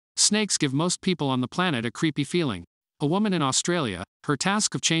snakes give most people on the planet a creepy feeling. A woman in Australia, her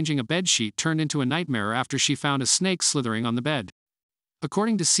task of changing a bedsheet turned into a nightmare after she found a snake slithering on the bed.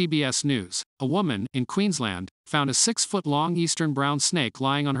 According to CBS News, a woman in Queensland found a 6-foot-long eastern brown snake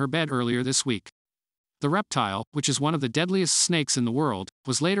lying on her bed earlier this week. The reptile, which is one of the deadliest snakes in the world,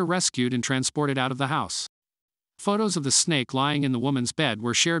 was later rescued and transported out of the house. Photos of the snake lying in the woman's bed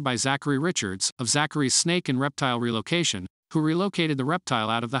were shared by Zachary Richards of Zachary's Snake and Reptile Relocation, who relocated the reptile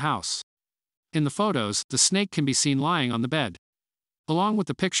out of the house. In the photos, the snake can be seen lying on the bed. Along with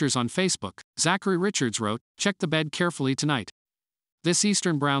the pictures on Facebook, Zachary Richards wrote, "Check the bed carefully tonight. This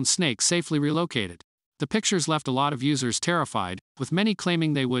eastern brown snake safely relocated." The pictures left a lot of users terrified, with many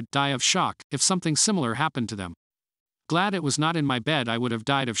claiming they would die of shock if something similar happened to them. "Glad it was not in my bed, I would have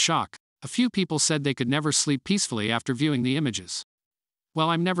died of shock." A few people said they could never sleep peacefully after viewing the images. "Well,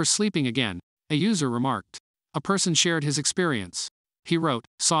 I'm never sleeping again," a user remarked. A person shared his experience. He wrote,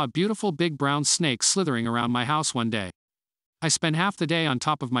 "Saw a beautiful big brown snake slithering around my house one day. I spent half the day on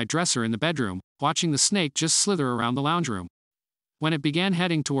top of my dresser in the bedroom, watching the snake just slither around the lounge room. When it began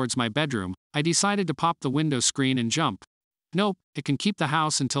heading towards my bedroom, I decided to pop the window screen and jump. Nope, it can keep the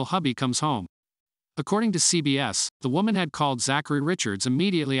house until hubby comes home." According to CBS, the woman had called Zachary Richards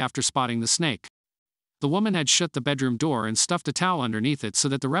immediately after spotting the snake. The woman had shut the bedroom door and stuffed a towel underneath it so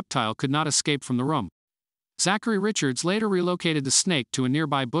that the reptile could not escape from the room. Zachary Richards later relocated the snake to a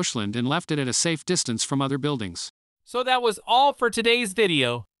nearby bushland and left it at a safe distance from other buildings. So that was all for today's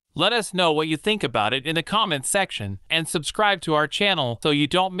video. Let us know what you think about it in the comments section and subscribe to our channel so you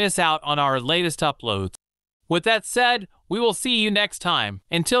don't miss out on our latest uploads. With that said, we will see you next time.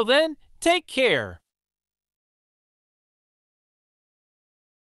 Until then, take care.